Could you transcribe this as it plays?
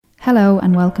Hello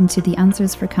and welcome to the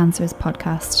Answers for Cancers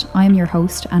podcast. I am your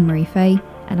host, Anne-Marie Fay.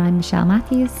 And I'm Michelle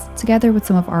Matthews. Together with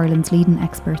some of Ireland's leading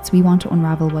experts, we want to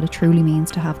unravel what it truly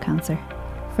means to have cancer.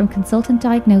 From consultant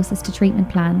diagnosis to treatment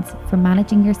plans, from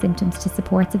managing your symptoms to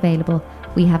supports available,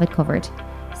 we have it covered.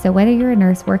 So whether you're a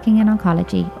nurse working in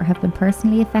oncology or have been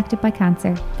personally affected by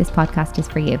cancer, this podcast is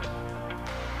for you.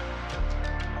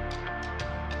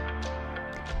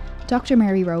 Dr.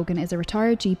 Mary Rogan is a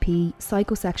retired GP,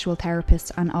 psychosexual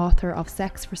therapist and author of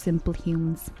Sex for Simple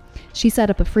Humans. She set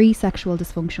up a free sexual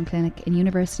dysfunction clinic in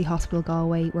University Hospital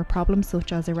Galway where problems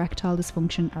such as erectile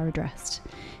dysfunction are addressed.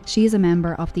 She is a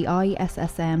member of the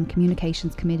ISSM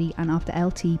Communications Committee and of the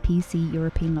LTPC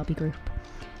European Lobby Group.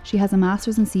 She has a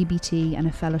Master's in CBT and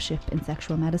a Fellowship in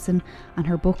Sexual Medicine, and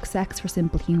her book Sex for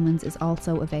Simple Humans is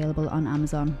also available on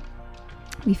Amazon.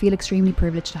 We feel extremely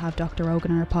privileged to have Dr.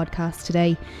 Rogan on our podcast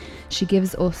today. She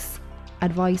gives us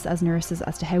advice as nurses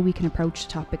as to how we can approach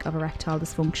the topic of erectile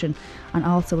dysfunction and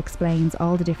also explains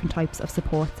all the different types of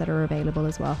supports that are available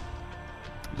as well.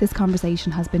 This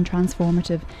conversation has been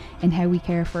transformative in how we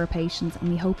care for our patients, and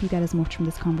we hope you get as much from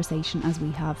this conversation as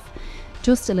we have.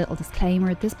 Just a little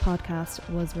disclaimer, this podcast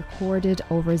was recorded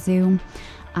over Zoom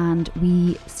and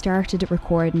we started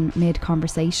recording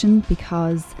mid-conversation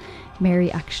because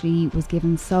Mary actually was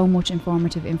given so much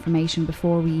informative information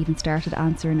before we even started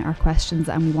answering our questions,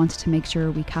 and we wanted to make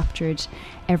sure we captured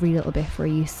every little bit for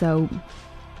you. So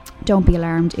don't be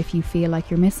alarmed if you feel like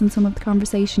you're missing some of the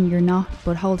conversation. You're not,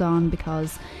 but hold on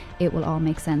because it will all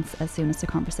make sense as soon as the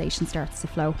conversation starts to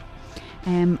flow.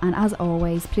 And as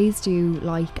always, please do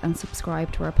like and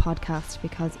subscribe to our podcast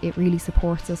because it really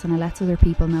supports us and it lets other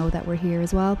people know that we're here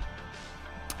as well.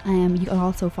 You can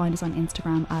also find us on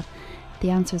Instagram at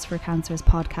the Answers for Cancers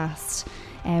podcast,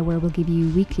 where we'll give you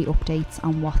weekly updates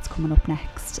on what's coming up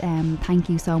next. Thank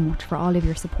you so much for all of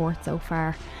your support so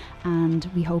far, and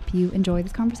we hope you enjoy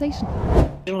this conversation.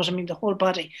 You know what I mean? The whole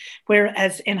body.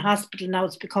 Whereas in hospital now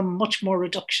it's become much more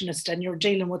reductionist and you're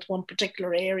dealing with one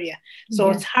particular area. So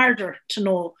It's harder to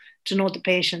know the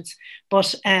patients.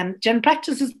 But general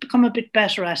practice has become a bit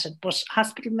better at it. But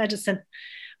hospital medicine,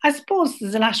 I suppose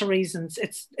there's a lot of reasons.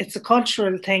 It's a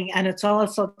cultural thing, and it's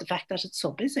also the fact that it's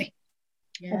so busy.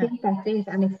 Yeah. I think that's it.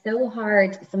 And it's so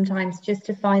hard sometimes just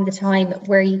to find the time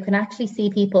where you can actually see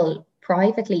people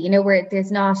privately, where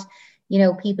there's not,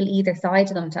 people either side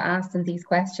of them to ask them these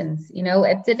questions.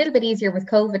 It's a little bit easier with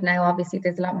COVID now. Obviously,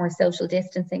 there's a lot more social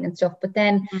distancing and stuff. But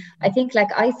then I think, like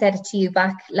I said it to you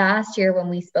back last year when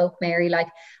we spoke, Mary, like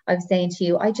I was saying to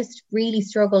you, I just really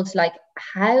struggled, like,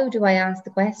 how do I ask the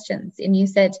questions? And you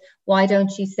said, why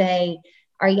don't you say,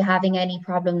 are you having any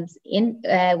problems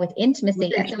with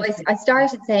intimacy? And so I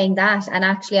started saying that, and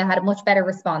actually I had a much better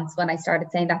response when I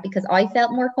started saying that because I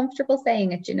felt more comfortable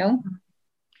saying it,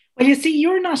 Well, you see,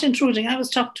 you're not intruding. I was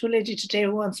talking to a lady today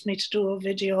who wants me to do a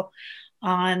video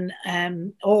on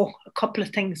a couple of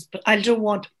things, but I'll do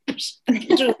one. But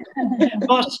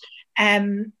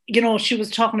she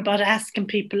was talking about asking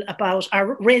people about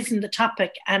or raising the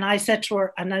topic, and I said to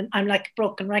her, and I'm like a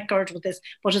broken record with this,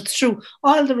 but it's true.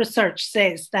 All the research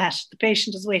says that the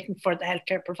patient is waiting for the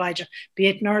healthcare provider, be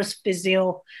it nurse,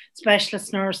 physio,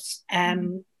 specialist nurse,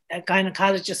 a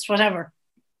gynecologist, whatever.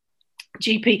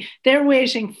 GP, they're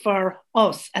waiting for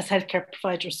us as healthcare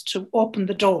providers to open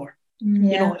the door.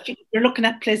 If you're looking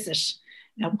at Plicit,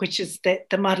 which is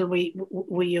the model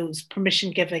we use,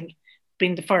 permission giving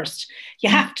being the first. You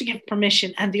have to give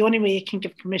permission, and the only way you can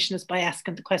give permission is by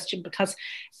asking the question, because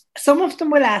some of them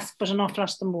will ask, but an awful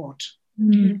lot of them won't.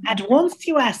 And once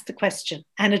you ask the question,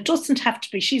 and it doesn't have to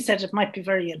be, she said it might be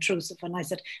very intrusive, and I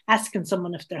said asking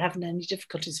someone if they're having any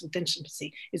difficulties with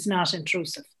intimacy is not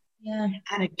intrusive. Yeah.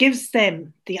 And it gives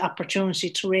them the opportunity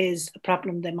to raise a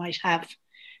problem they might have.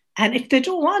 And if they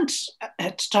don't want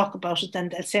to talk about it, then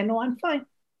they'll say, no, I'm fine.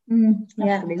 Yeah,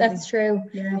 absolutely. That's true.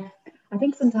 Yeah. I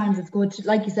think sometimes it's good to,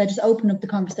 like you said, just open up the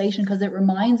conversation, because it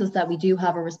reminds us that we do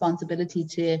have a responsibility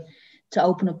to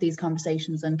open up these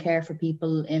conversations and care for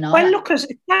people in our... Well, look, it's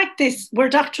like this. We're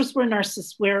doctors, we're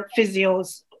nurses, we're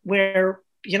physios, we're,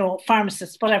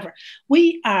 pharmacists, whatever.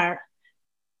 We are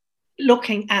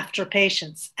looking after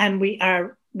patients, and we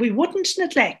wouldn't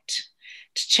neglect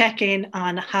to check in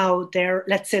on how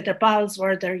let's say their bowels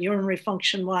were, their urinary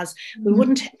function was. We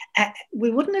wouldn't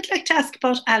neglect to ask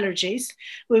about allergies.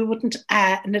 We wouldn't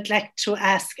neglect to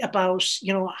ask about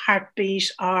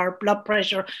heartbeat or blood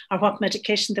pressure or what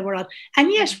medication they were on.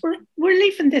 And yet we're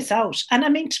leaving this out. And I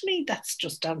mean, to me, that's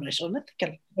just downright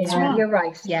unethical. Yeah, you're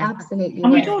right. Yeah, absolutely.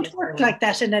 And we don't work like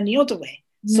that in any other way.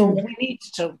 So we need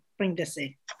to bring this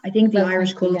in? I think the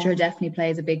Irish culture definitely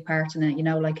plays a big part in it. You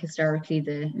know, like historically,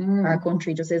 our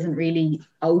country just isn't really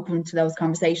open to those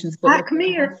conversations. But come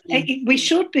here, we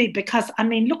should be, because I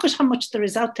mean, look at how much there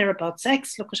is out there about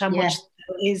sex. Look at how much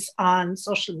there is on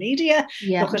social media.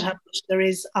 Look at how much there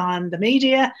is on the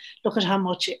media. Look at how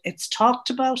much it's talked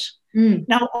about.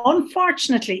 Now,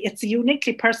 unfortunately, it's a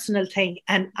uniquely personal thing,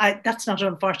 and that's not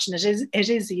unfortunate. It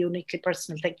is a uniquely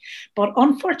personal thing. But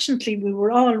unfortunately, we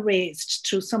were all raised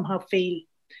to somehow feel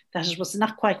that it was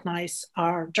not quite nice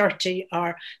or dirty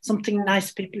or something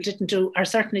nice people didn't do, or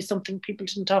certainly something people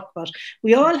didn't talk about.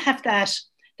 We all have that.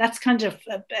 That's kind of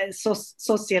a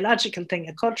sociological thing,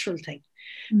 a cultural thing.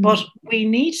 But we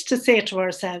need to say to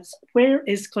ourselves, where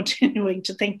is continuing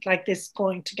to think like this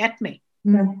going to get me?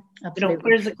 You know,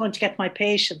 where is it going to get my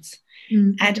patients?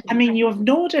 And I mean, you have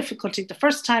no difficulty. The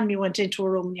first time you went into a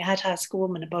room and you had to ask a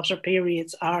woman about her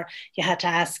periods, or you had to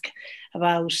ask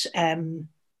about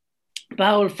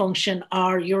bowel function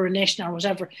or urination or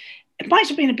whatever, it might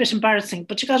have been a bit embarrassing,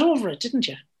 but you got over it, didn't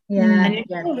you? And you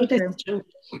got over this too.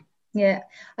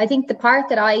 I think the part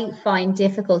that I find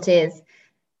difficult is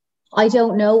I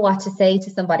don't know what to say to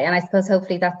somebody. And I suppose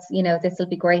hopefully that's, you know, this will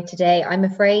be great today. I'm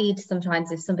afraid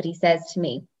sometimes if somebody says to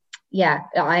me,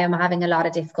 I am having a lot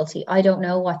of difficulty, I don't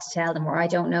know what to tell them, or I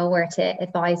don't know where to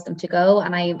advise them to go.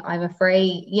 And I'm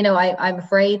afraid, you know, I'm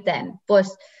afraid then. But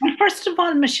well, first of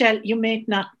all, Michelle, you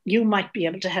might be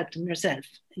able to help them yourself.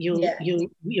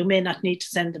 You may not need to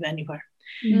send them anywhere.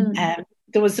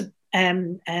 There was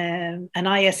an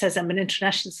ISSM, an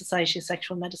International Society of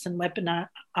Sexual Medicine webinar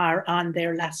on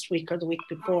there last week or the week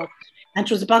before, and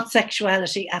it was about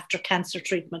sexuality after cancer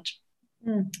treatment.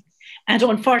 And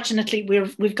unfortunately,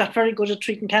 we've got very good at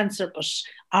treating cancer, but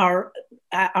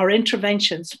our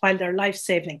interventions, while they're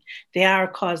life-saving, they are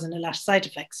causing a lot of side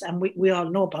effects, and we all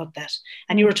know about that.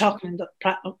 And you were talking in the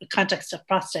context of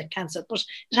prostate cancer, but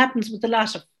it happens with a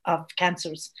lot of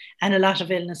cancers and a lot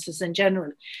of illnesses in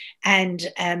general. And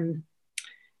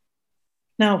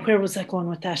now, where was I going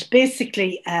with that?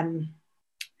 Basically,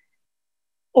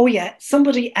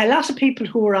 a lot of people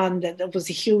who were on that, it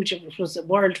was a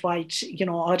worldwide, you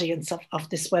know, audience of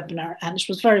this webinar, and it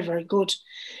was very, very good.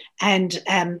 And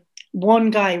one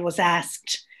guy was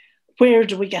asked, where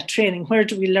do we get training? Where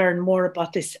do we learn more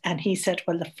about this? And he said,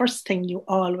 well, the first thing you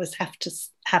always have to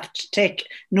take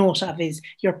note of is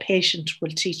your patient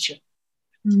will teach you.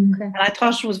 And I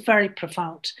thought it was very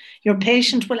profound. Your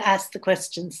patient will ask the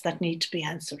questions that need to be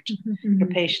answered. Your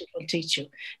patient will teach you.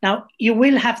 Now, you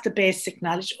will have the basic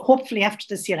knowledge. Hopefully after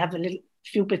this, you'll have a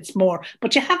few bits more,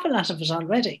 but you have a lot of it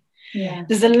already.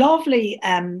 There's a lovely,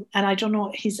 and I don't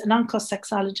know, he's an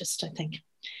oncosexologist, I think.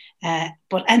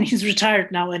 And he's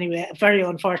retired now anyway, very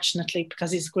unfortunately,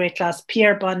 because he's a great class.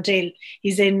 Pierre Bondil,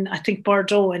 he's in, I think,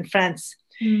 Bordeaux in France.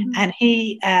 And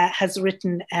he has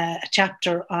written a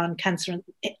chapter on cancer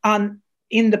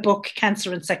in the book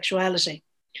Cancer and Sexuality,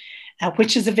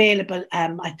 which is available.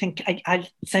 I think I'll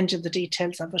send you the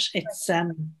details of it.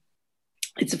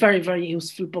 It's a very, very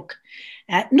useful book.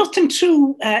 Nothing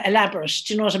too elaborate.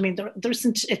 Do you know what I mean? There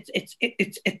isn't.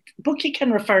 It's a book you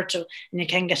can refer to, and you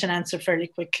can get an answer fairly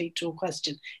quickly to a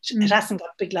question. It hasn't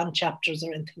got big long chapters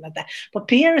or anything like that. But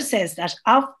Pierre says that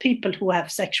of people who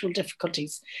have sexual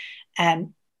difficulties,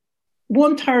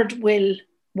 1/3 will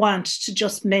want to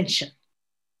just mention.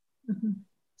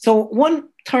 So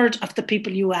 1/3 of the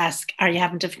people you ask, are you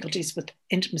having difficulties with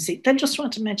intimacy? They'll just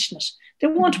want to mention it. They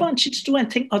won't want you to do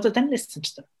anything other than listen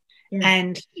to them.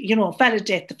 And, you know,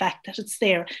 validate the fact that it's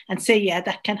there and say, yeah,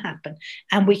 that can happen.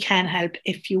 And we can help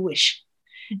if you wish.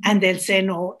 And they'll say,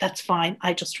 no, that's fine.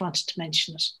 I just wanted to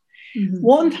mention it.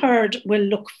 1/3 will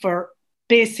look for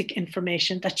basic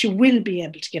information that you will be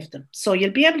able to give them. So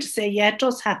you'll be able to say, yeah, it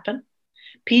does happen.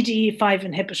 PDE5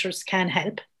 inhibitors can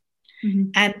help.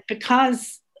 And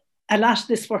because a lot of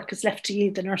this work is left to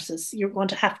you, the nurses, you're going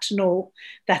to have to know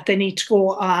that they need to go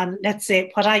on, let's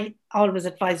say, what I always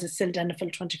advise is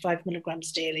sildenafil 25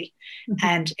 milligrams daily.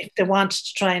 And if they want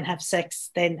to try and have sex,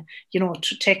 then, you know,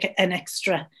 to take an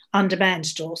extra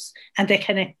on-demand dose, and they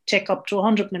can take up to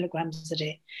 100 milligrams a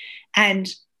day.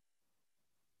 And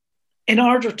in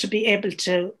order to be able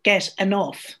to get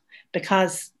enough,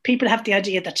 because people have the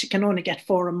idea that you can only get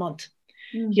 4 a month.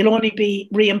 You'll only be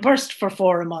reimbursed for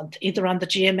 4 a month, either on the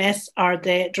GMS or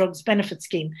the drugs benefit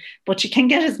scheme, but you can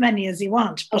get as many as you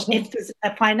want. But if there's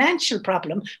a financial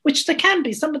problem, which there can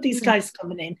be, some of these guys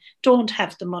coming in don't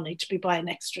have the money to be buying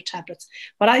extra tablets.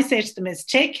 What I say to them is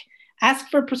ask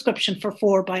for a prescription for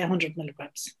 4 by 100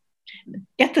 milligrams.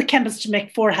 Get the chemist to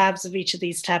make 4 halves of each of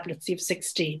these tablets. You have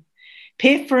 16.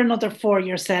 Pay for another 4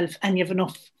 yourself, and you have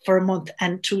enough for a month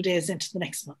and 2 days into the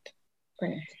next month.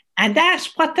 Brilliant. And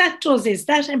what that does is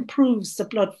that improves the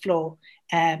blood flow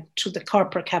to the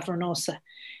corpora cavernosa.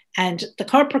 And the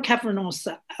corpora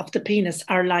cavernosa of the penis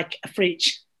are like a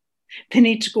fridge. They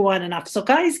need to go on and off. So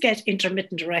guys get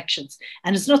intermittent erections,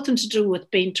 and it's nothing to do with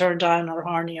being turned on or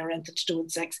horny or anything to do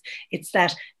with sex. It's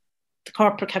that the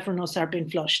corpora cavernosa are being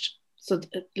flushed. So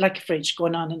like a fridge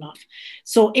going on and off.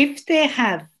 So if they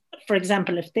have, for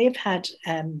example, if they've had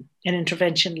an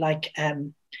intervention like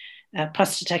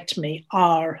prostatectomy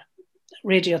or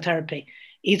radiotherapy,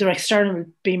 either external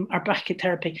beam or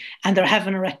brachytherapy, and they're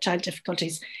having erectile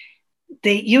difficulties,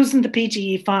 using the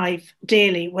PGE5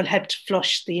 daily will help to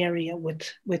flush the area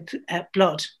with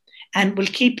blood and will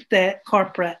keep the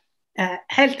corpora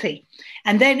healthy.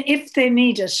 And then if they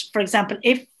need it, for example,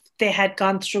 if they had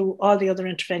gone through all the other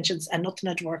interventions and nothing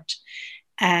had worked,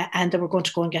 and they were going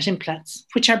to go and get implants,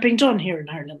 which are being done here in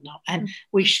Ireland now, and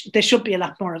they should be a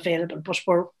lot more available, but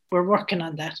we're working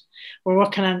on that. We're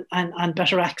working on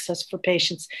better access for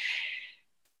patients.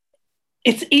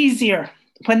 It's easier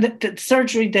when the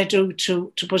surgery they do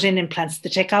to put in implants. They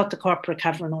take out the corpora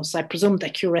cavernosa. I presume they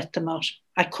curette them out.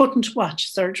 I couldn't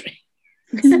watch surgery.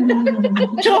 I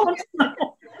don't know.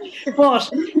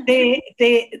 But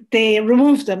they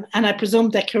remove them, and I presume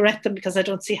they curette them, because I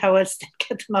don't see how else they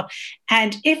get them out.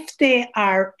 And if they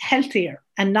are healthier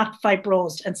and not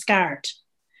fibrosed and scarred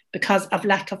because of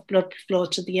lack of blood flow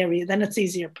to the area, then it's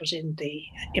easier to put in the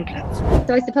implants.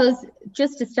 So I suppose,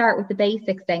 just to start with the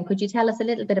basics then, could you tell us a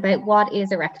little bit about what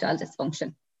is erectile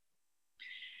dysfunction?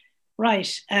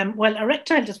 Right. Well,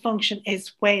 erectile dysfunction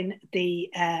is when the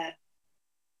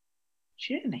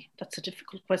Jenny, that's a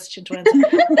difficult question to answer.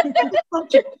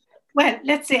 Well,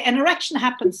 let's say an erection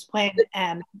happens when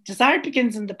desire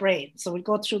begins in the brain. So we'll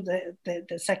go through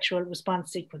the sexual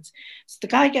response sequence. So the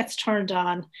guy gets turned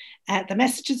on. The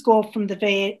messages go from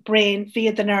the brain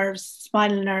via the nerves,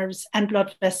 spinal nerves, and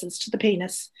blood vessels to the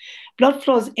penis. Blood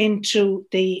flows into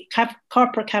the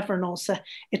corpora cavernosa.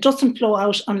 It doesn't flow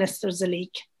out unless there's a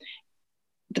leak.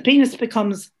 The penis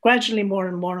becomes gradually more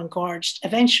and more engorged.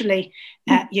 Eventually,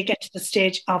 you get to the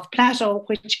stage of plateau,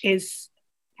 which is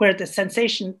where the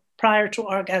sensation prior to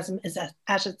orgasm is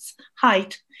at its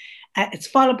height. It's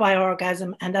followed by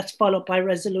orgasm, and that's followed by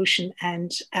resolution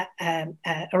and a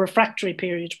refractory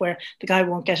period where the guy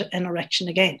won't get an erection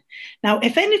again. Now,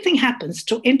 if anything happens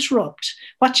to interrupt,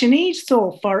 what you need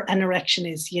for an erection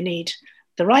is you need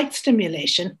the right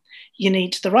stimulation, you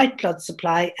need the right blood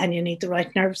supply, and you need the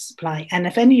right nerve supply. And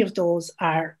if any of those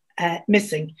are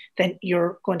missing, then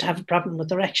you're going to have a problem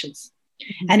with erections.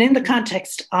 Mm-hmm. And in the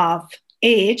context of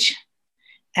age,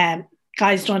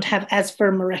 guys don't have as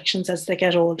firm erections as they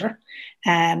get older,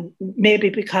 maybe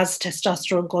because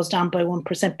testosterone goes down by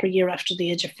 1% per year after the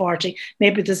age of 40.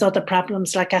 Maybe there's other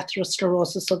problems like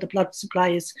atherosclerosis, so the blood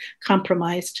supply is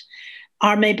compromised.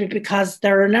 Or maybe because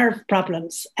there are nerve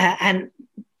problems, and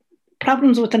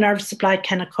problems with the nerve supply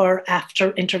can occur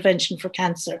after intervention for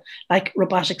cancer, like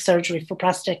robotic surgery for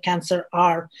prostate cancer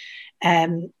or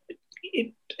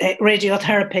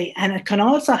radiotherapy. And it can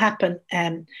also happen,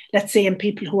 let's say, in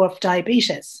people who have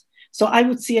diabetes. So I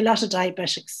would see a lot of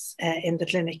diabetics in the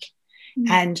clinic.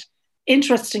 Mm-hmm. And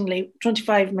interestingly,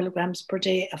 25 milligrams per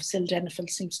day of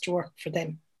sildenafil seems to work for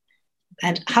them.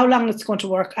 And how long it's going to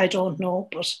work, I don't know,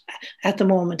 but at the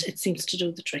moment, it seems to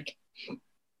do the trick.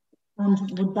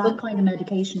 And would that kind of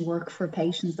medication work for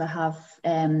patients that have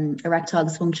erectile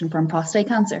dysfunction from prostate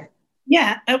cancer?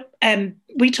 Yeah,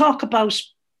 we talk about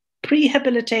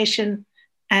prehabilitation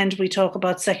and we talk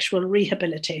about sexual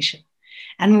rehabilitation.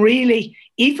 And really,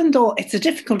 even though it's a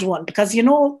difficult one, because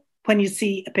when you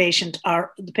see a patient,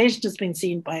 or the patient has been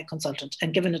seen by a consultant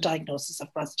and given a diagnosis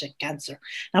of prostate cancer.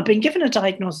 Now, being given a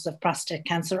diagnosis of prostate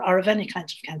cancer or of any kind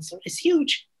of cancer is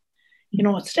huge.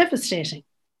 It's devastating.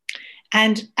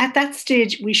 And at that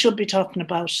stage, we should be talking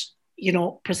about,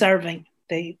 preserving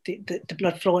the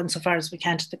blood flow insofar as we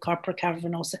can to the corpora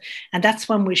cavernosa. And that's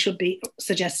when we should be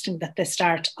suggesting that they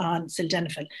start on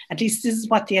sildenafil. At least this is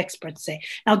what the experts say.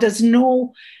 Now, there's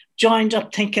no joined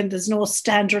up thinking, there's no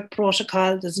standard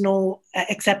protocol, there's no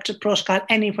accepted protocol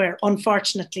anywhere,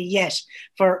 unfortunately, yet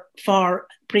for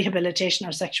prehabilitation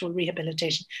or sexual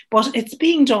rehabilitation. But it's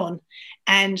being done,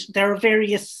 and there are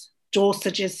various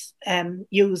dosages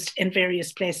used in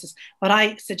various places. What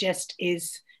I suggest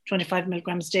is 25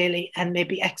 milligrams daily, and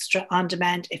maybe extra on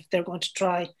demand if they're going to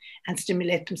try and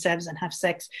stimulate themselves and have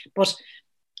sex. But,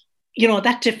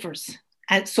 that differs.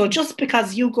 And so just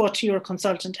because you go to your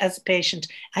consultant as a patient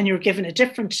and you're given a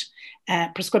different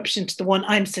prescription to the one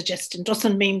I'm suggesting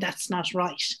doesn't mean that's not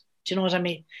right. Do you know what I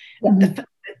mean? Mm-hmm.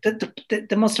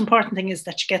 The most important thing is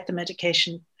that you get the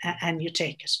medication and you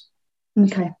take it.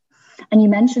 Okay. And you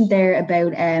mentioned there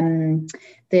about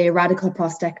the radical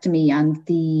prostatectomy and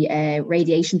the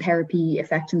radiation therapy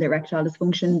affecting the erectile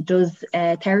dysfunction. Does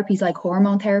therapies like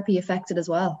hormone therapy affect it as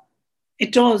well?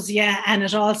 It does, yeah, and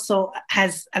it also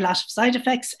has a lot of side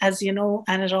effects, as you know,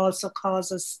 and it also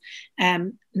causes,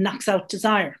 knocks out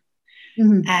desire.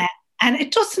 Mm-hmm. And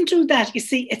it doesn't do that. You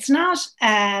see, it's not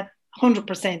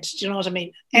 100%, do you know what I mean?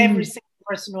 Mm-hmm. Every single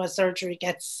person who has surgery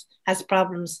has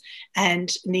problems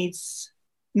and needs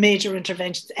major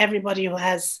interventions. Everybody who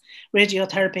has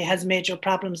radiotherapy has major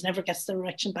problems, never gets their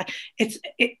erection back.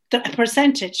 A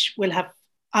percentage will have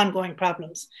ongoing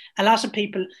problems. A lot of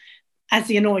people, as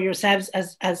you know yourselves,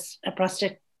 as a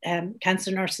prostate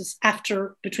cancer nurses,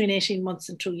 after between 18 months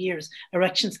and 2 years,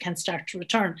 erections can start to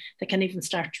return. They can even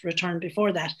start to return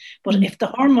before that. But if the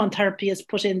hormone therapy is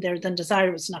put in there, then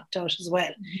desire is knocked out as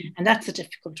well. And that's a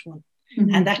difficult one.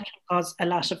 And that can cause a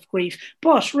lot of grief.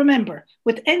 But remember,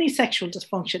 with any sexual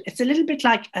dysfunction, it's a little bit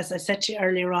like, as I said to you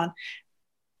earlier on,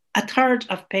 a third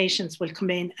of patients will come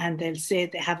in and they'll say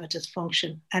they have a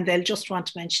dysfunction and they'll just want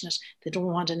to mention it. They don't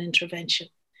want an intervention.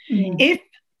 If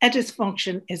a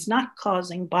dysfunction is not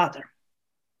causing bother,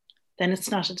 then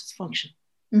it's not a dysfunction.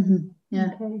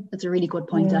 Yeah, that's a really good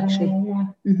point, actually.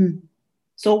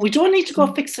 So we don't need to go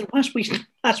fixing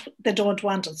what they don't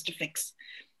want us to fix.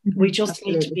 We just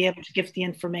need to be able to give the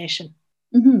information.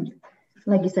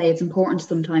 Like you say, it's important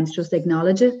sometimes just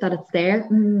acknowledge it, that it's there.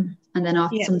 And then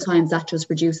sometimes that just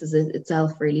reduces it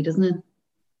itself, really, doesn't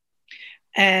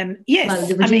it? Yes. Well,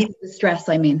 it reduces the stress,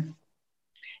 I mean.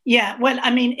 Yeah, well,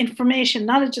 I mean, information,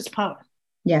 knowledge is power.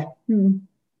 Yeah. And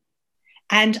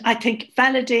I think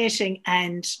validating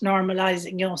and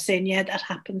normalizing, saying, yeah, that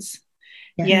happens.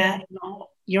 Yeah,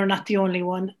 you're not the only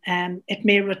one. It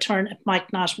may return, it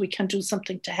might not. We can do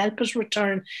something to help it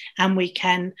return. And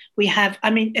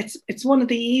it's one of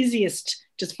the easiest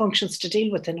dysfunctions to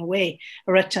deal with in a way,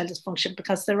 erectile dysfunction,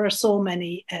 because there are so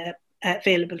many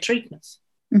available treatments.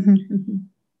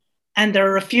 And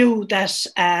there are a few that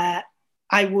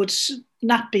I would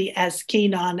not be as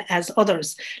keen on as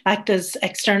others, like there's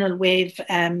external wave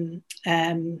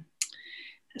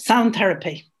sound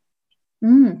therapy.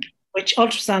 Which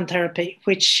ultrasound therapy,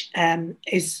 which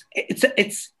it's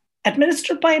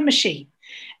administered by a machine.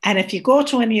 And if you go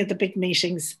to any of the big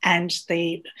meetings and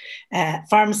the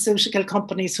pharmaceutical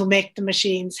companies who make the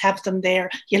machines have them there,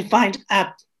 you'll find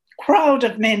a crowd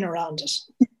of men around it.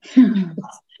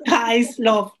 Guys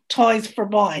love toys for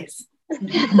boys.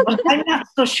 But I'm not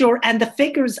so sure. And the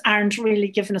figures aren't really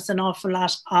giving us an awful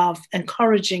lot of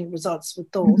encouraging results with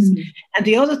those. And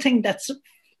the other thing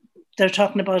they're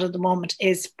talking about at the moment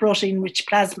is protein-rich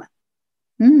plasma.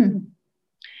 And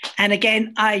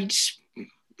again, I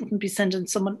wouldn't be sending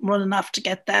someone running off to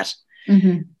get that,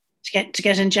 to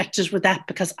get injected with that,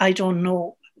 because I don't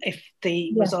know if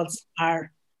the results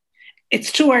are.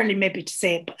 It's too early maybe to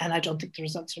say, and I don't think the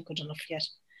results are good enough yet.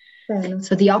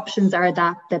 So the options are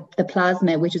that the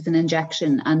plasma, which is an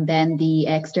injection, and then the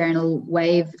external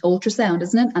wave ultrasound,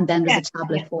 isn't it? And then there's a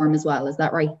tablet form as well. Is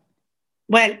that right?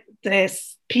 Well, the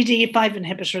PDE5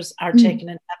 inhibitors are taken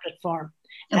in tablet form.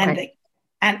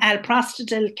 And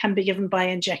alprostadil can be given by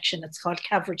injection. It's called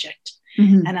Cavroject.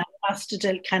 And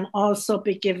alprostadil can also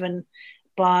be given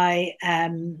by,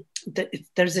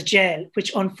 there's a gel,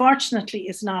 which unfortunately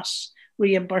is not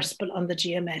reimbursable on the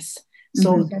GMS.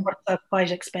 So they're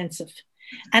quite expensive.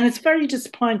 And it's very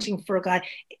disappointing for a guy.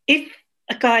 If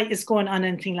a guy is going on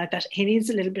anything like that, he needs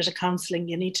a little bit of counselling.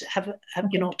 You need to have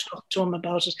talk to him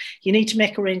about it. You need to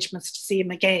make arrangements to see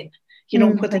him again.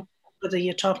 Whether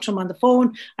you talk to him on the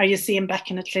phone or you see him back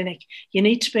in a clinic, you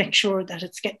need to make sure that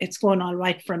it's going all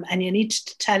right for him. And you need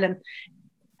to tell him,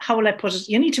 how will I put it?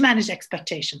 You need to manage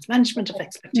expectations, management of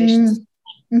expectations.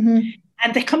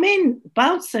 And they come in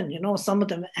bouncing, some of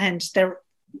them, and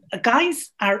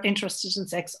guys are interested in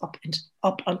sex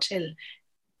up until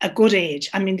a good age.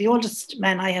 I mean, the oldest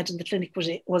man I had in the clinic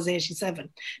was 87.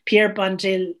 Pierre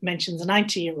Bondil mentions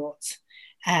 90-year-olds,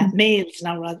 males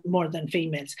now more than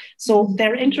females. So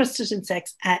they're interested in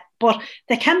sex, but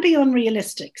they can be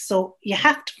unrealistic. So you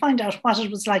have to find out what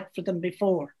it was like for them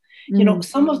before.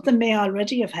 Some of them may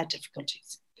already have had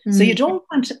difficulties. So you don't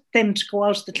want them to go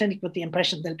out of the clinic with the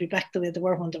impression they'll be back the way they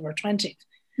were when they were 20,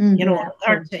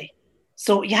 30.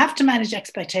 So you have to manage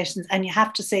expectations, and you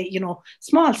have to say,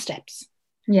 small steps.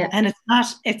 Yeah. And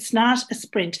it's not a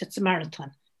sprint, it's a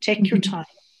marathon. Take your time,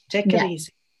 take it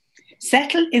easy.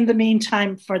 Settle in the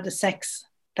meantime for the sex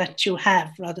that you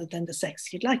have rather than the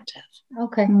sex you'd like to have.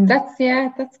 Okay,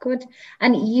 that's good.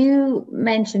 And you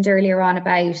mentioned earlier on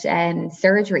about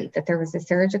surgery, that there was a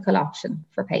surgical option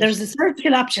for patients. There's a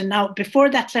surgical option. Now, before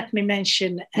that, let me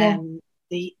mention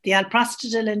The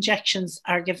alprostadil injections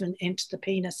are given into the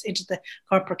penis, into the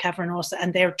corpora cavernosa,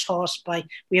 and they're taught by,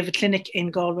 we have a clinic in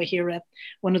Galway here,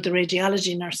 one of the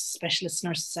radiology specialist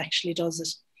nurses actually does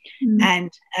it.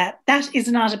 And that is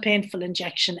not a painful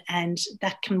injection, and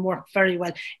that can work very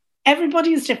well.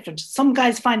 Everybody is different. Some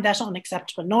guys find that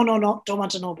unacceptable. No, don't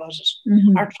want to know about it.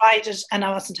 Or tried it and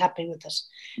I wasn't happy with it.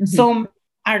 Some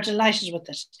are delighted with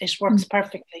it. It works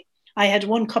perfectly. I had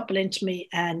one couple into me,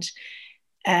 and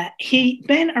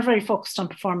men are very focused on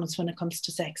performance when it comes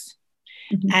to sex,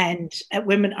 and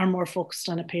women are more focused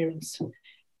on appearance.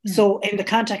 So in the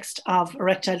context of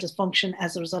erectile dysfunction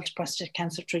as a result of prostate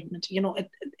cancer treatment,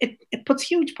 it puts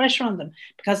huge pressure on them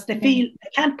because they feel they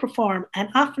can't perform. And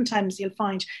oftentimes you'll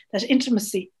find that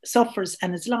intimacy suffers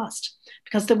and is lost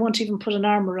because they won't even put an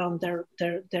arm around their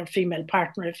female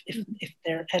partner if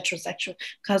they're heterosexual,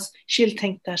 because she'll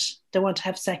think that they want to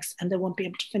have sex and they won't be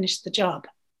able to finish the job.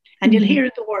 And you'll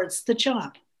hear the words, the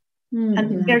job.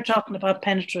 And they're talking about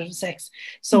penetrative sex.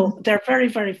 So they're very,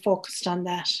 very focused on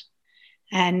that.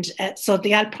 And so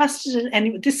the alprostadil,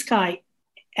 anyway, this guy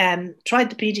tried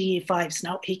the PDE5s.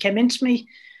 Now, he came into me,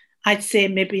 I'd say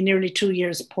maybe nearly 2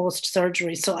 years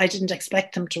post-surgery, so I didn't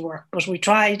expect them to work. But we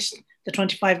tried the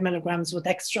 25 milligrams with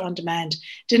extra on demand.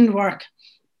 Didn't work.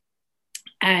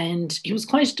 And he was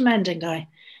quite a demanding guy.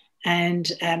 And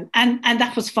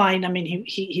that was fine. I mean,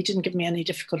 he didn't give me any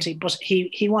difficulty, but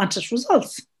he wanted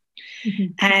results.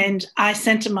 And I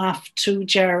sent him off to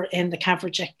Ger in the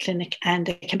Caverject clinic, and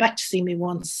they came back to see me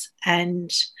once, and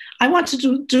I wanted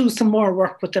to do some more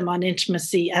work with them on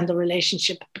intimacy and the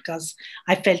relationship, because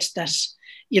I felt that,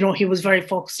 he was very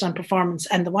focused on performance,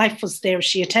 and the wife was there.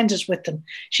 She attended with them.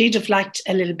 She'd have liked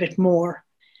a little bit more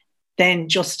than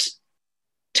just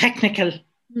technical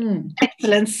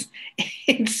excellence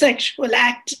in sexual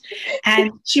act,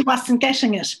 and she wasn't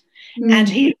getting it. And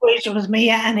he waited with me,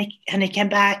 and he came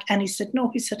back and he said, no,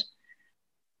 he said,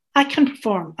 I can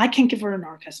perform. I can give her an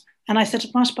orgasm. And I said,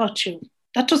 what about you?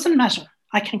 That doesn't matter.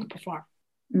 I can perform.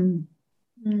 And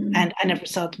I never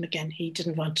saw them again. He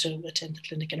didn't want to attend the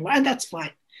clinic anymore. And that's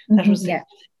fine. That was it.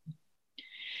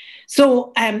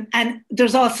 So, and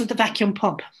there's also the vacuum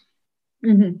pump.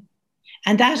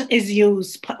 And that is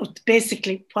used,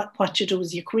 basically what you do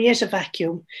is you create a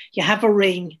vacuum, you have a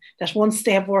ring that once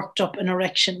they have worked up an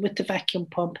erection with the vacuum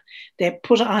pump, they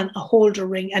put on a holder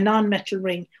ring, a non-metal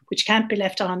ring, which can't be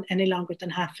left on any longer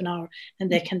than half an hour, and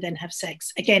they can then have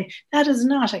sex. Again, that is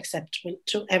not acceptable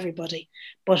to everybody,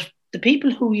 but the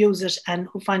people who use it and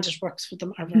who find it works for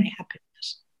them are very happy with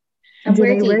it. And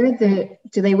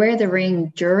do they wear the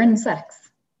ring during sex?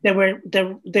 They wear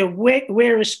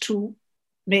it to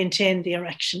maintain the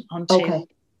erection until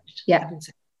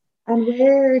And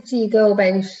where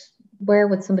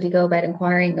would somebody go about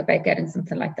inquiring about getting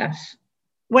something like that?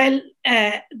 Well,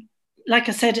 like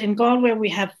I said, in Galway we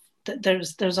have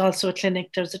there's also a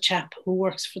clinic. There's a chap who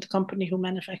works for the company who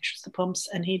manufactures the pumps,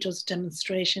 and he does a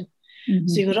demonstration.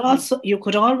 So you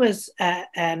could always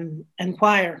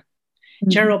inquire.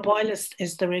 Ger O'Boyle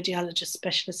is the radiology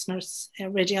specialist nurse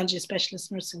in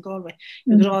Galway.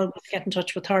 You could always get in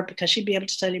touch with her, because she'd be able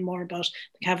to tell you more about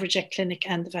the Caverject clinic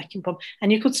and the vacuum pump.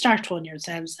 And you could start one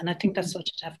yourselves, and I think that's what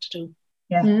you'd have to do.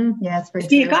 It's very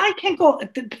the guy can go,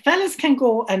 the fellas can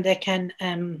go, and they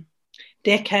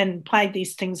can buy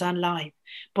these things online,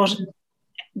 but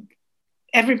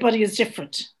everybody is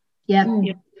different.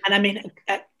 And I mean,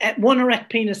 one erect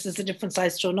penis is a different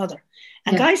size to another.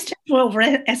 And guys tend to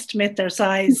overestimate their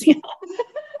size. They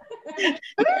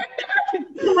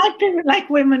might be like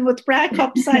women with bra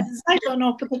cup sizes, I don't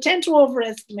know, but they tend to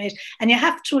overestimate, and you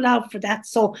have to allow for that.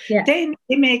 So they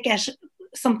may get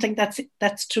something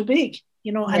that's too big,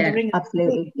 and the ring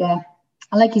absolutely, and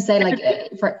like you say, like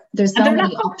there's so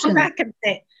many options.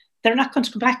 They're not going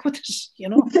to go back with it,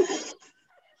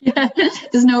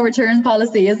 There's no return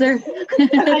policy, is there? I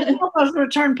don't know about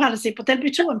return policy, but they'll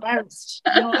be too embarrassed.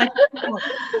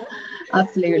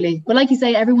 Absolutely. But like you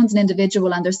say, everyone's an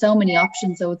individual, and there's so many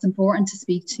options. So it's important to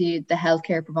speak to the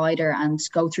healthcare provider and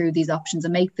go through these options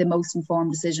and make the most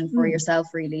informed decision for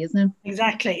yourself, really, isn't it?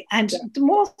 Exactly. And the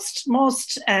most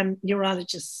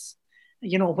urologists,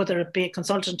 whether it be a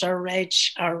consultant or a reg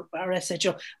or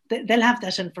SHO, they'll have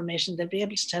that information. They'll be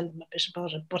able to tell them a bit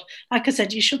about it. But like I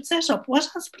said, you should set up. What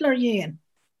hospital are you in?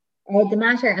 The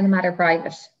Mater and the Mater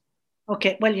Private.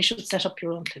 Okay, well, you should set up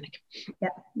your own clinic.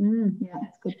 That's a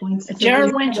good point.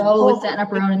 Always setting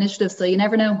up our own initiative, so you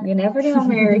never know. You never know,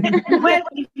 Mary. Well,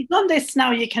 if you've done this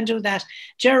now, you can do that.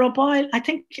 Ger O'Boyle, I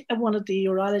think one of the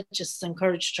urologists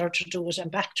encouraged her to do it and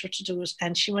backed her to do it,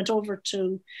 and she went over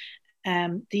to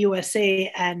the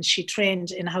USA, and she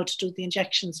trained in how to do the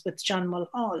injections with John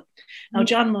Mulhall. Now,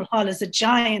 John Mulhall is a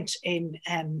giant in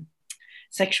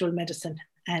sexual medicine,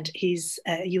 and he's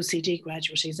a UCD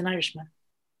graduate. He's an Irishman.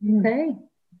 Okay.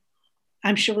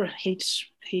 I'm sure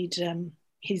he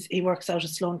works out of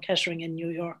Sloan Kettering in New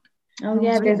York. Oh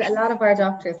yeah, there's a lot of our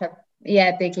doctors have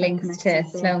big links to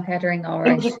Sloan Kettering. All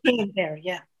right. There,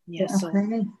 yeah. Okay. So.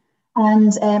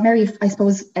 And Mary, I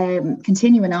suppose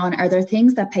continuing on, are there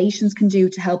things that patients can do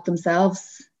to help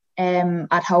themselves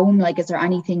at home? Like, is there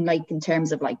anything like in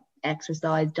terms of like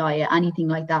exercise, diet, anything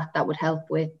like that that would help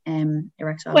with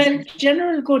erectile? Well,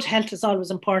 general good health is always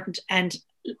important, and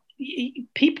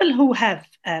people who have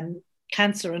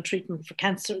cancer and treatment for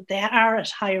cancer, they are at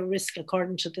higher risk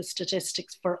according to the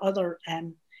statistics for other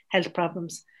health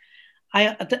problems.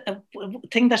 The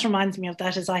thing that reminds me of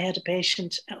that is I had a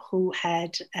patient who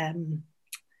had high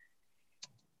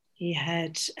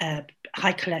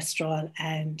cholesterol,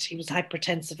 and he was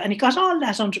hypertensive, and he got all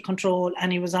that under control,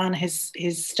 and he was on his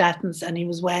statins, and he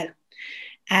was well,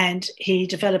 and he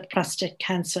developed prostate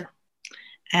cancer,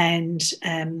 and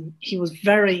he was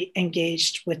very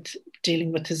engaged with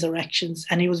dealing with his erections,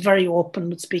 and he was very open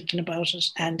with speaking about it,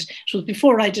 and it was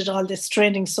before I did all this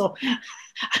training, so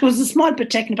I was a small bit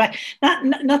taken aback.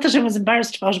 Not that I was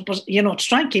embarrassed about it, but to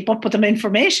try and keep up with them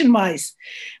information wise.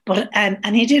 But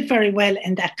and he did very well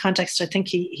in that context. I think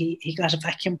he got a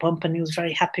vacuum pump and he was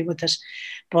very happy with it.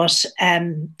 But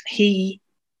the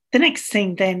next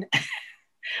thing then,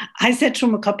 I said to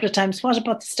him a couple of times, "What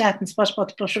about the statins? What about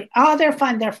the blood sugar?" "Oh, they're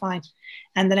fine, they're fine."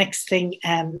 And the next thing,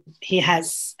 he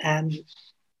has.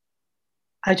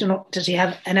 I don't know, did he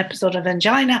have an episode of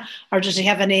angina or did he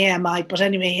have an AMI? But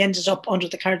anyway, he ended up under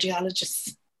the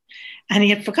cardiologist, and he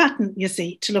had forgotten, you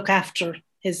see, to look after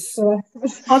his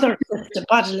other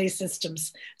bodily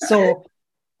systems. So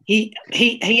he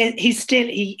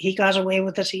got away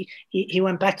with it. He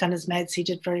went back on his meds. He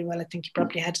did very well. I think he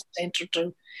probably had a stent or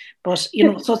two. But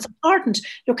so it's important.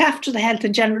 Look after the health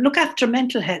in general. Look after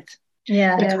mental health.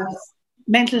 Yeah.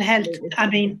 Mental health. I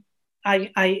mean,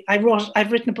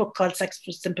 I've written a book called Sex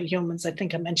for Simple Humans. I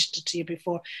think I mentioned it to you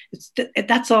before.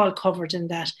 That's all covered in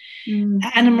that.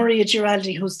 Anna Maria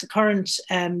Giraldi, who's the current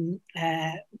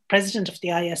president of the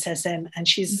ISSM, and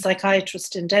she's a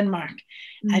psychiatrist in Denmark,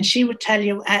 and she would tell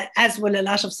you, as will a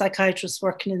lot of psychiatrists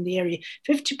working in the area,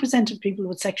 50% of people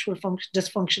with sexual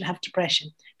dysfunction have depression.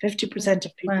 50%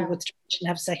 of people with depression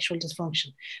have sexual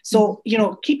dysfunction. So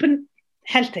keeping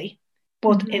healthy,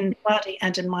 both in body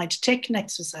and in mind, taking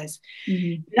exercise,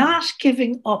 not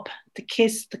giving up the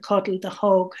kiss, the cuddle, the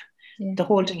hug, the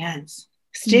holding hands.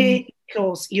 Stay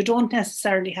close. You don't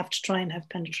necessarily have to try and have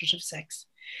penetrative sex.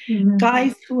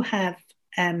 Guys who have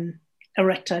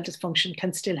erectile dysfunction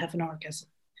can still have an orgasm.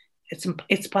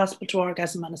 It's possible to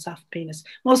orgasm on a soft penis.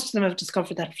 Most of them have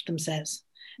discovered that for themselves.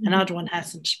 Another one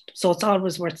hasn't. So it's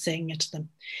always worth saying it to them.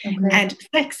 And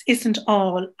sex isn't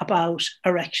all about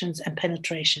erections and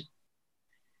penetration.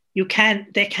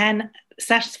 They can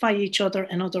satisfy each other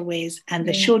in other ways, and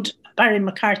they should. Barry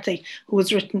McCarthy, who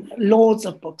has written loads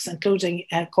of books, including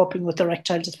Coping with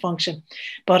Erectile Dysfunction,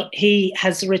 but he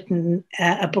has written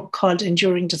a book called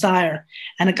Enduring Desire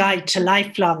and a guide to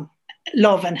lifelong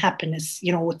love and happiness,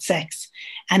 with sex.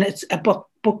 And it's a book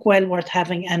well worth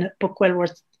having, and a book well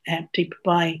worth people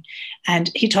buying. And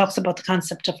he talks about the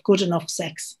concept of good enough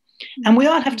sex. And we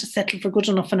all have to settle for good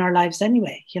enough in our lives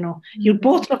anyway. You'd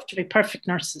both love to be perfect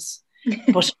nurses,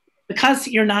 but because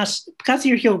you're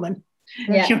human,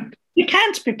 you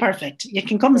can't be perfect. You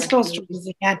can come as close to it as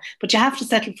you can, but you have to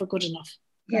settle for good enough.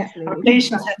 Our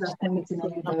patients have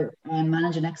to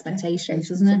managing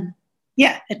expectations, isn't it?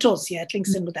 Yeah, it does. Yeah, it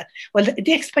links in with that. Well,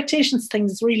 the expectations thing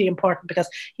is really important because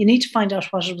you need to find out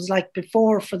what it was like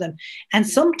before for them. And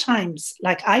sometimes,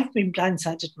 like I've been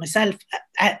blindsided myself,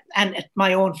 and it's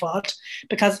my own fault,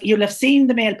 because you'll have seen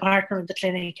the male partner in the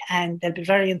clinic and they'll be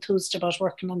very enthused about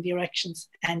working on the erections.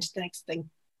 And the next thing,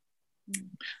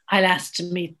 I'll ask to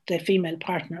meet the female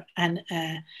partner, and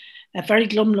a very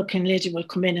glum-looking lady will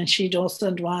come in and she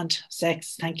doesn't want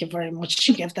sex. Thank you very much.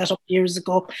 She gave that up years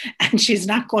ago and she's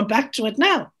not going back to it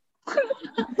now.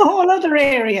 A whole other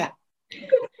area.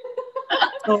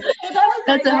 So,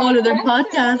 that's a whole other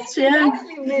podcast, yeah.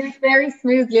 Actually moved very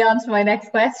smoothly on to my next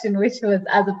question, which was,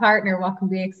 as a partner, what can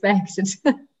be expected?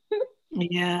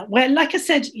 Yeah, well, like I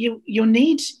said,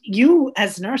 you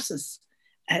as nurses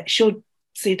should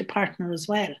see the partner as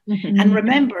well. And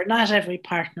remember, not every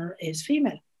partner is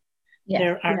female.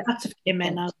 There are lots of gay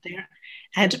men out there.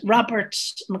 And Robert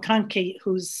McConkie,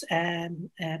 who's a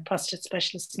prostate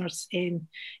specialist nurse in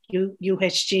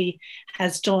UHG,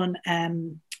 has done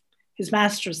his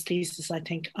master's thesis, I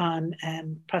think, on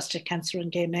prostate cancer in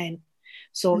gay men.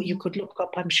 So you could look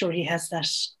up, I'm sure he has that.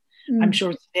 I'm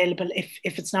sure it's available.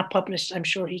 If it's not published, I'm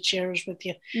sure he'd share it with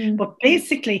you. But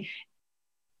basically,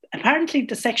 apparently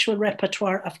the sexual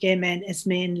repertoire of gay men is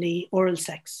mainly oral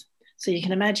sex. So you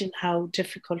can imagine how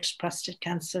difficult prostate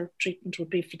cancer treatment would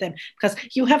be for them, because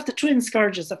you have the twin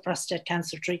scourges of prostate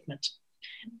cancer treatment.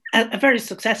 A very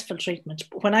successful treatment.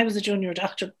 But when I was a junior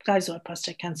doctor, guys who had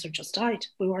prostate cancer just died.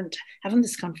 We weren't having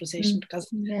this conversation because,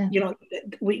 you know,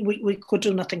 we could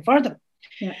do nothing for them.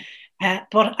 Yeah.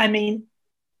 But I mean,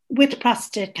 with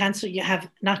prostate cancer, you have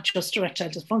not just erectile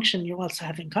dysfunction, you also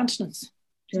have incontinence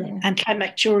and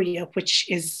climacturia, which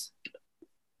is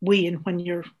weeing when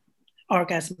you're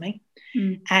orgasming.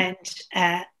 And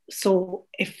so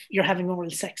if you're having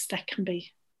oral sex, that can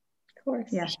be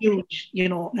a huge, you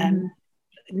know,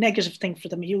 negative thing for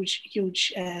them, a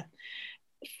huge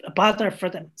bother for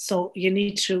them. So you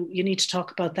need to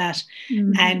talk about that.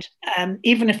 And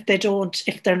even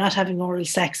if they're not having oral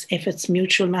sex, if it's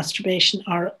mutual masturbation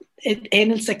or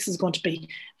anal sex is going to be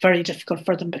very difficult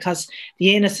for them, because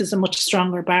the anus is a much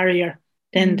stronger barrier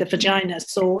than the vagina,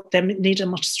 so they need a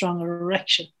much stronger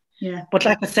erection. Yeah. But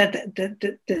like I said,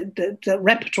 the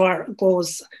repertoire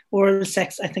goes oral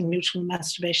sex, I think mutual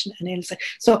masturbation and anal sex.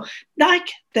 So like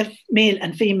the male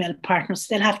and female partners,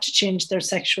 they'll have to change their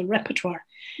sexual repertoire.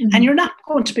 And you're not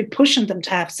going to be pushing them to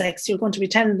have sex. You're going to be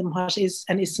telling them what is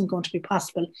and isn't going to be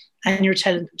possible. And you're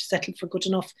telling them to settle for good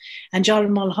enough. And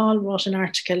John Mulhall wrote an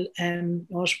article, it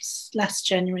was last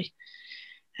January,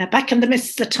 back in the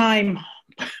midst of the time,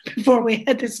 before we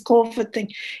had this COVID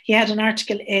thing. He had an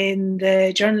article in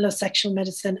the Journal of Sexual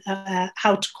Medicine,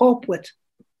 how to cope with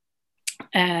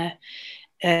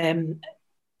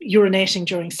urinating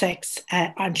during sex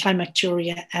and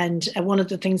climacturia. And one of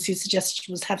the things he suggested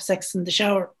was have sex in the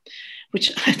shower,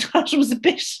 which I thought was a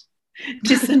bit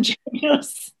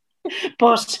disingenuous.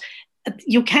 But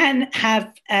you can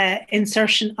have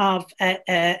insertion of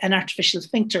an artificial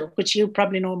sphincter, which you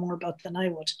probably know more about than I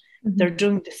would. They're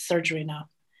doing this surgery now,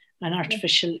 an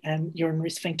artificial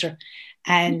urinary sphincter.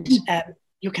 And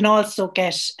you can also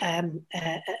get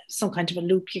some kind of a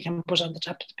loop you can put on the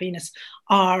top of the penis,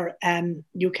 or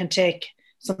you can take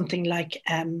something like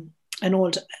an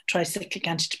old tricyclic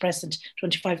antidepressant,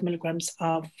 25 milligrams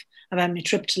of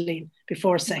amitriptyline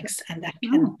before sex, and that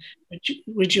can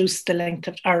reduce the length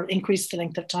of, or increase the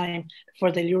length of time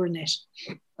before they urinate.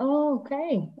 Oh,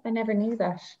 okay. I never knew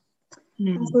that.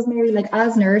 I suppose, Mary, like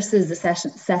as nurses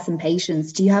assessing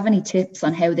patients, do you have any tips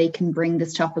on how they can bring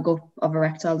this topic up of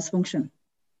erectile dysfunction?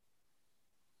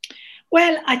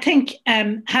 Well, I think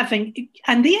having,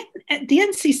 and the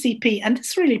NCCP, and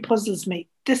this really puzzles me,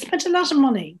 they spent a lot of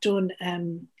money doing,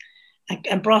 and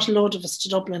brought a load of us to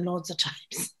Dublin loads of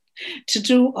times, to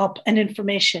do up an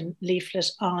information leaflet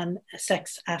on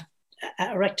sex,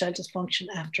 erectile dysfunction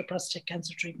after prostate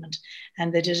cancer treatment.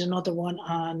 And they did another one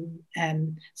on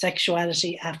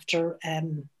sexuality after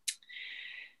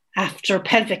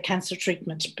pelvic cancer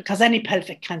treatment, because any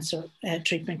pelvic cancer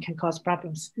treatment can cause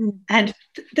problems. And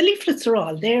the leaflets are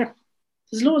all there.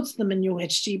 There's loads of them in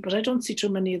UHD, but I don't see too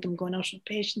many of them going out with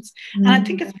patients. And I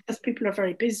think it's because people are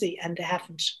very busy and they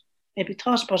haven't maybe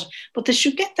thought about it, but they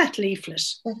should get that leaflet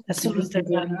as soon as they're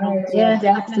done. Yeah,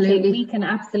 absolutely. We can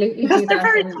absolutely because do they're that.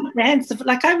 very comprehensive.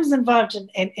 Like I was involved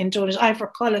in doing it. Ivor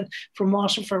Cullen from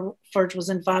Waterford was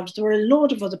involved. There were a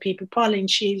load of other people. Pauline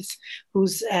Shields,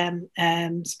 who's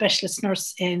specialist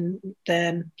nurse in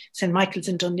the St. Michael's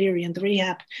in Dún Laoghaire in the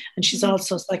rehab, and she's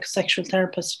also a psychosexual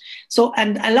therapist. So,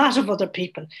 and a lot of other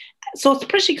people. So it's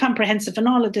pretty comprehensive, and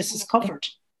all of this is covered.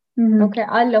 Okay,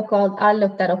 I'll look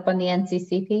that up on the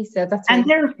NCCP. So that's and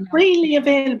they're freely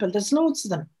available. There's loads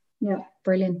of them. Yeah,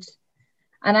 brilliant.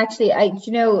 And actually,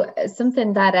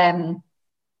 something that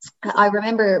I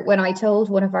remember when I told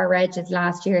one of our regs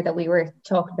last year that we were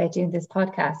talking about doing this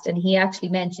podcast, and he actually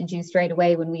mentioned you straight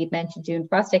away when we had mentioned doing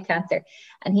prostate cancer,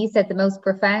 and he said the most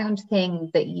profound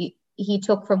thing that he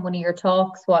took from one of your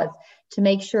talks was to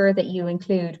make sure that you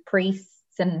include priests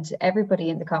and everybody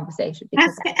in the conversation.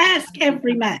 Ask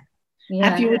every man.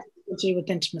 Have you difficulty with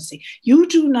intimacy? You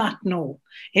do not know.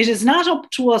 It is not up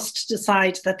to us to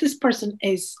decide that this person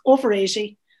is over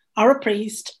 80, or a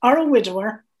priest, or a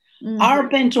widower, or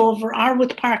bent over, or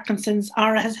with Parkinson's,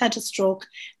 or has had a stroke,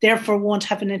 therefore won't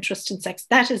have an interest in sex.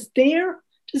 That is their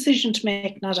decision to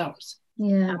make, not ours.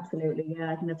 Yeah, absolutely.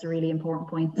 Yeah, I think that's a really important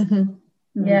point.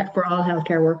 For all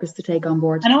healthcare workers to take on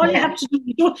board. And all you have to do,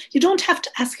 you don't have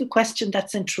to ask a question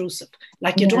that's intrusive.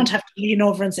 Like you don't have to lean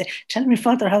over and say, "Tell me,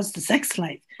 Father, how's the sex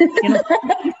life?"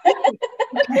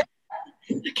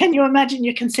 Can you imagine?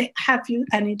 You can say, "Have you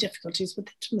any difficulties with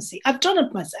intimacy?" I've done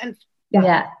it myself.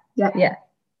 Yeah.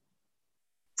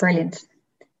 Brilliant.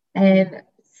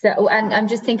 So, and I'm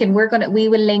just thinking we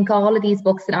will link all of these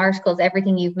books and articles,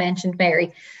 everything you've mentioned,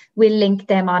 Mary. We'll link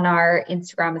them on our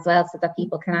Instagram as well so that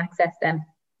people can access them.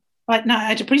 Right, now,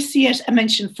 I'd appreciate a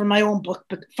mention for my own book,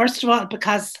 but first of all,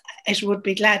 because it would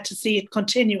be glad to see it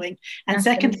continuing, and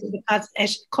secondly, because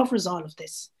it covers all of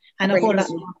this. And a whole lot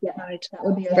more. That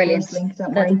would be our brilliant. First link,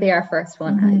 That'll be our first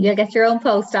one. You'll get your own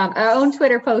post on our own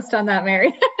Twitter post on that,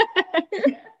 Mary.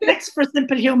 Next, for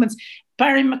Simple Humans,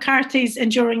 Barry McCarthy's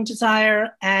Enduring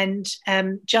Desire, and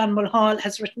John Mulhall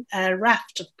has written a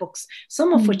raft of books,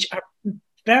 some of which are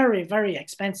very, very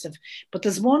expensive. But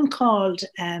there's one called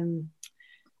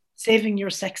Saving Your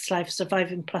Sex Life,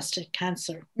 Surviving Prostate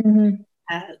Cancer.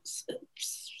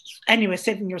 Anyway,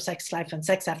 Saving Your Sex Life and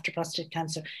Sex After Prostate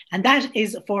Cancer. And that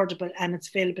is affordable, and it's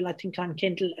available, I think, on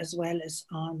Kindle as well as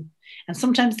on, and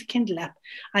sometimes the Kindle app.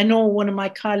 I know one of my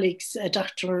colleagues, a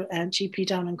doctor and GP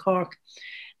down in Cork,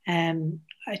 I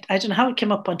don't know how it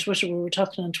came up on Twitter. We were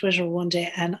talking on Twitter one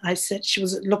day, and I said she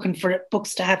was looking for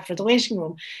books to have for the waiting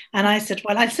room. And I said,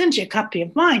 well, I'll send you a copy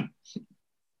of mine.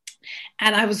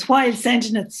 And I was while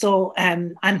sending it. So,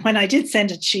 and when I did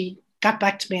send it, she got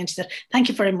back to me and she said, thank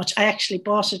you very much. I actually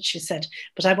bought it, she said,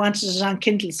 but I wanted it on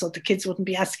Kindle so the kids wouldn't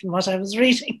be asking what I was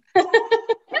reading.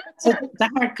 So the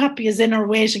hard copy is in our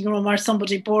waiting room, or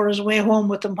somebody bore it away home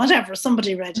with them, whatever.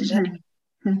 Somebody read it anyway.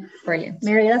 Brilliant.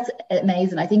 Mary, that's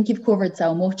amazing. I think you've covered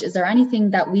so much. Is there anything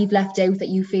that we've left out that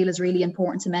you feel is really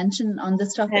important to mention on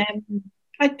this topic?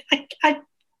 I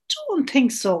don't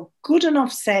think so. Good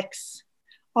enough sex,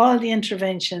 all the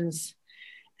interventions.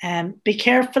 Be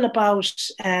careful about,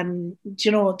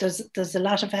 there's a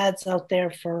lot of ads out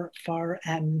there for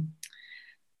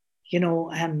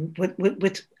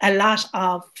with a lot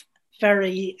of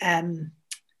very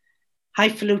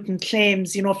highfalutin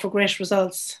claims, for great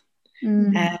results.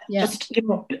 Just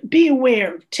be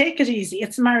aware, take it easy.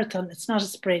 It's a marathon, it's not a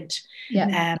sprint.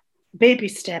 Baby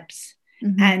steps,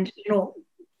 and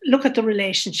look at the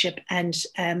relationship and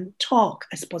talk.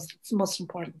 I suppose that's the most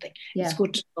important thing. It's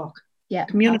good to talk.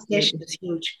 Communication is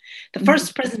huge. The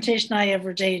first presentation I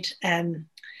ever did,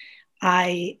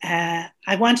 I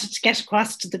wanted to get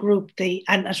across to the group,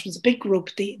 and it was a big group,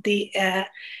 the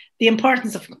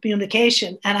importance of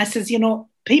communication. And I says,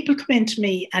 people come into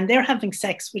me and they're having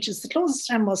sex, which is the closest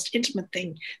and most intimate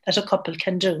thing that a couple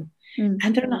can do.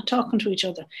 And they're not talking to each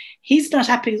other. He's not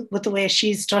happy with the way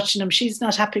she's touching him. She's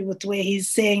not happy with the way he's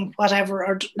saying whatever,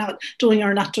 or not doing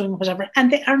whatever.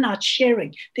 And they are not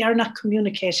sharing. They are not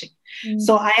communicating.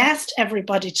 So I asked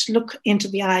everybody to look into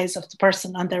the eyes of the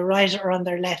person on their right or on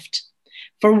their left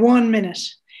for 1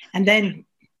 minute, and then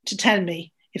to tell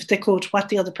me, if they could, what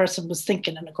the other person was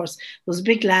thinking. And of course, there was a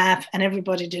big laugh and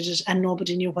everybody did it and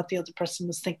nobody knew what the other person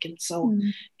was thinking. So,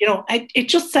 it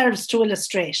just serves to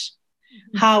illustrate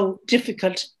how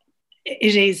difficult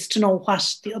it is to know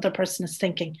what the other person is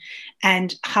thinking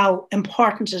and how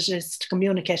important it is to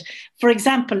communicate. For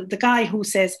example, the guy who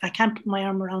says, I can't put my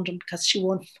arm around him because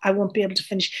I won't be able to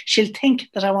finish. She'll think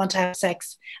that I want to have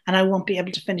sex and I won't be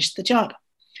able to finish the job.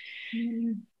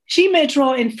 She may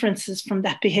draw inferences from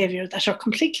that behavior that are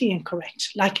completely incorrect,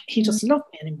 like he doesn't love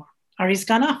me anymore, or he's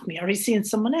gone off me, or he's seeing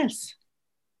someone else.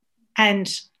 And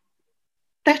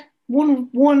that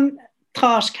one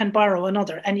thought can borrow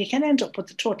another, and you can end up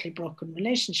with a totally broken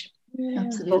relationship.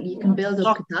 Absolutely. You can build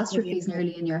up catastrophes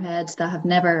nearly in your head that have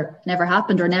never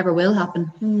happened or never will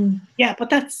happen. Yeah, but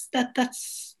that's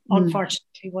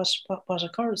unfortunately what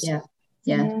occurs.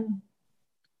 Yeah.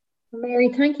 Mary,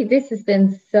 thank you. This has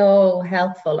been so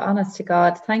helpful, honest to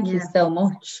God. Thank you so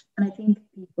much. And I think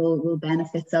people will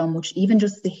benefit so much, even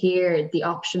just to hear the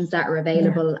options that are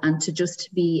available and to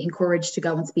just be encouraged to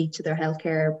go and speak to their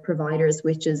healthcare providers,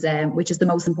 which is the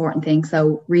most important thing.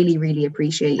 So really, really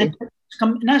appreciate you. To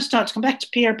come back to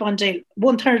Pierre Bondale,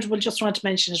 1/3 we'll just want to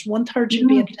mention is 1/3 you'll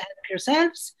be able to help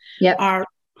yourselves or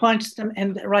point them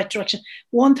in the right direction.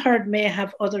 1/3 may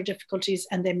have other difficulties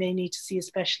and they may need to see a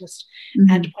specialist.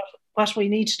 And what we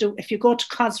need to do, if you go to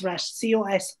COSRAT,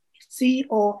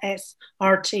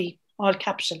 COSRT, all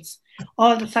capitals,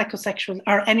 all the psychosexual,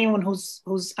 or anyone who's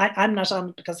I'm not on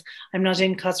it because I'm not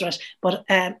in COSRAT, but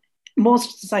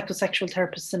most of the psychosexual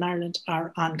therapists in Ireland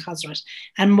are on COSRAT,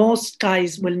 and most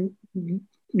guys will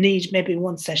need maybe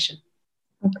one session.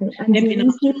 Okay. And do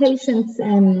you see patients?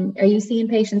 Are you seeing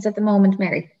patients at the moment,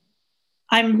 Mary?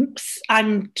 I'm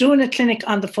doing a clinic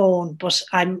on the phone, but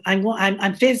I'm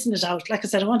phasing it out. Like I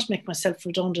said, I want to make myself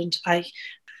redundant. I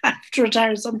have to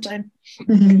retire sometime.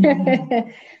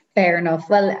 Fair enough.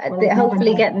 Well,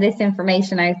 hopefully getting this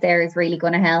information out there is really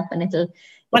going to help, and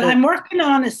Well, I'm working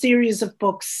on a series of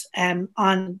books on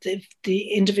the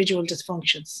individual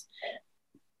dysfunctions.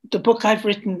 The book I've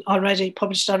written already,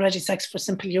 published already, Sex for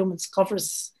Simple Humans,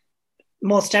 covers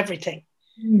most everything.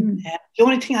 The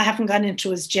only thing I haven't gone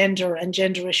into is gender and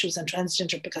gender issues and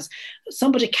transgender, because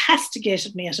somebody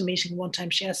castigated me at a meeting one time.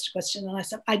 She asked a question and I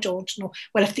said, I don't know.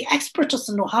 Well, if the expert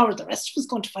doesn't know, how are the rest of us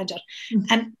going to find out?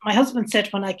 And my husband said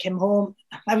when I came home,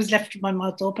 I was left with my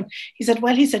mouth open. He said,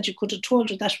 well, you could have told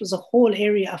her that was a whole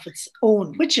area of its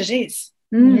own, which it is.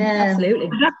 Absolutely.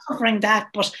 I'm not covering that,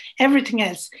 but everything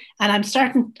else. And I've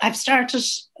started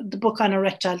the book on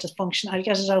erectile dysfunction. I'll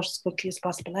get it out as quickly as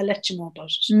possible. I'll let you know about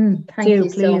it. Thank you,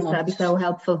 please. That'd be so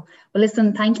helpful. Well,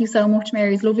 listen, thank you so much,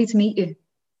 Mary. It's lovely to meet you.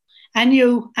 And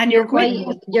you're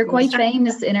quite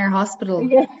famous in our hospital.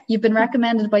 Yeah. You've been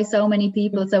recommended by so many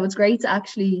people, so it's great to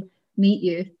actually meet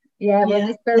you. Yeah, well,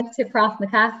 we spoke to Prof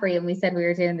McCaffrey and we said we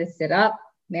were doing this sit up.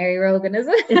 Mary Rogan, is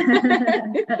it?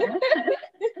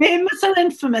 Famous or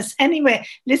infamous. Anyway,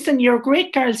 listen, you're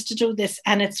great girls to do this,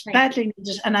 and it's badly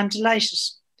needed, and I'm delighted.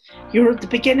 You're at the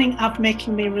beginning of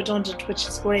making me redundant, which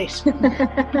is great.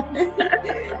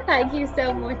 Thank you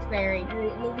so much, Mary.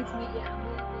 Lovely to meet you.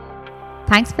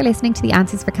 Thanks for listening to the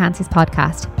Answers for Cancers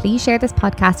podcast. Please share this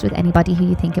podcast with anybody who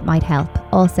you think it might help.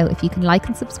 Also, if you can like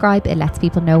and subscribe, it lets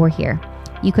people know we're here.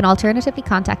 You can alternatively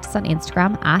contact us on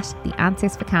Instagram at the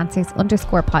Answers for Cancers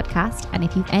 _podcast. And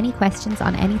if you have any questions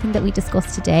on anything that we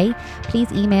discussed today,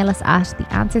 please email us at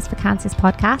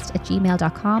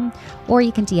theanswersforcancerspodcast@gmail.com, or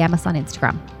you can DM us on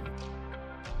Instagram.